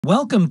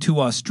Welcome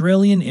to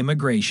Australian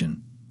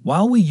Immigration.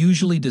 While we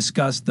usually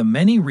discuss the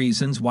many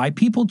reasons why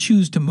people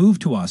choose to move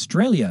to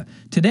Australia,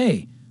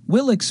 today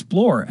we'll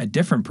explore a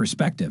different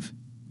perspective.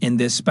 In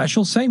this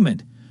special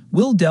segment,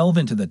 we'll delve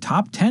into the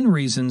top 10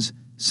 reasons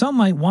some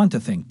might want to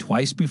think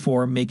twice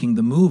before making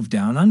the move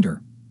down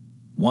under.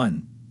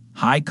 1.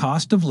 High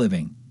cost of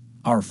living.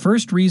 Our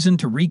first reason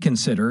to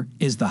reconsider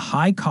is the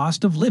high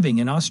cost of living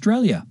in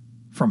Australia.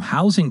 From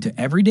housing to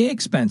everyday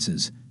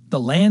expenses, the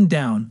land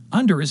down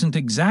under isn't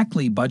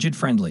exactly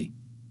budget-friendly.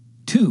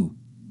 2.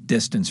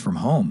 Distance from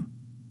home.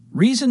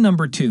 Reason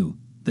number 2,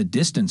 the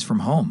distance from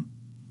home.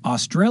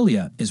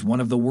 Australia is one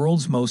of the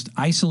world's most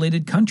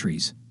isolated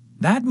countries.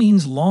 That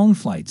means long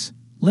flights,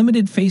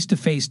 limited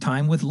face-to-face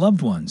time with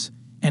loved ones,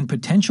 and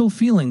potential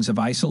feelings of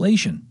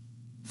isolation.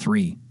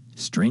 3.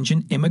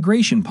 Stringent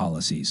immigration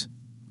policies.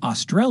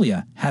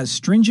 Australia has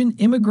stringent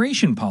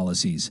immigration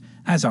policies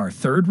as our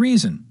third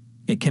reason.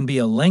 It can be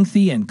a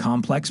lengthy and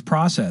complex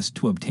process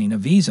to obtain a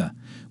visa,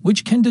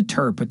 which can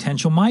deter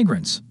potential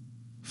migrants.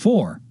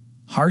 4.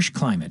 Harsh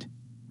climate.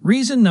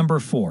 Reason number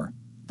 4,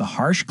 the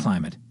harsh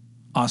climate.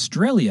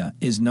 Australia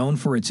is known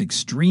for its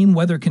extreme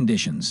weather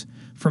conditions,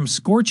 from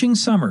scorching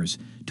summers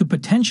to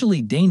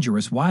potentially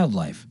dangerous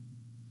wildlife.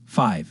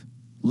 5.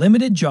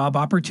 Limited job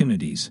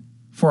opportunities.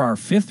 For our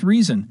fifth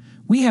reason,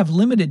 we have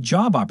limited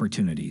job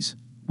opportunities.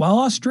 While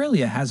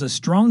Australia has a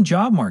strong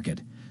job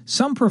market,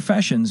 some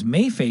professions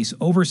may face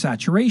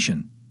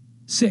oversaturation.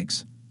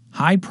 6.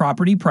 High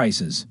property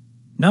prices.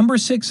 Number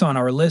 6 on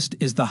our list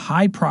is the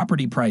high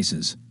property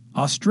prices.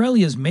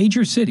 Australia's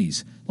major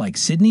cities, like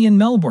Sydney and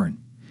Melbourne,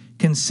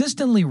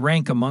 consistently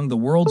rank among the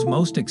world's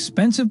most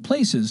expensive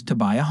places to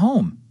buy a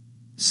home.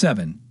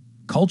 7.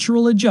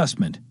 Cultural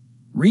adjustment.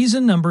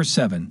 Reason number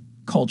 7,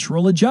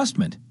 cultural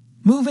adjustment.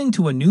 Moving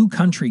to a new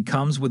country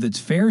comes with its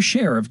fair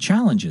share of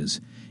challenges,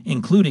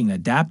 including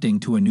adapting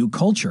to a new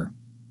culture.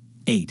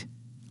 8.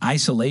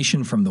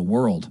 Isolation from the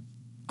world.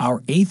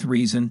 Our eighth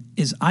reason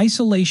is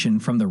isolation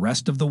from the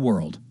rest of the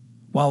world.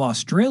 While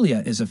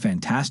Australia is a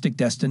fantastic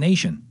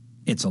destination,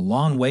 it's a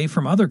long way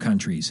from other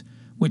countries,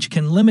 which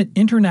can limit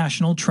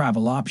international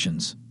travel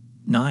options.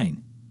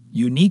 9.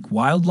 Unique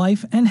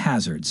wildlife and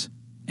hazards.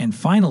 And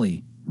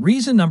finally,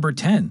 reason number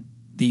 10,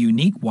 the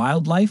unique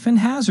wildlife and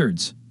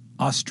hazards.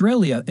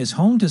 Australia is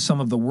home to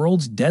some of the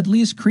world's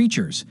deadliest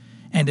creatures,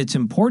 and it's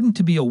important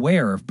to be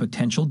aware of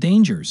potential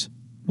dangers.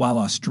 While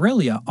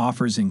Australia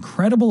offers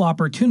incredible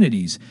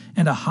opportunities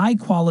and a high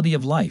quality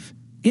of life,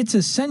 it's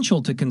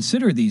essential to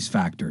consider these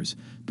factors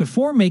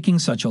before making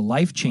such a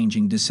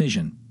life-changing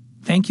decision.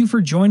 Thank you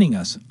for joining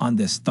us on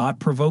this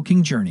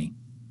thought-provoking journey.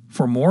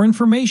 For more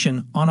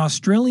information on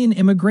Australian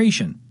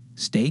immigration,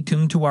 stay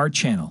tuned to our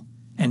channel,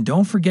 and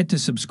don't forget to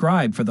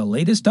subscribe for the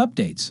latest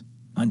updates.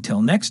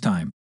 Until next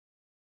time.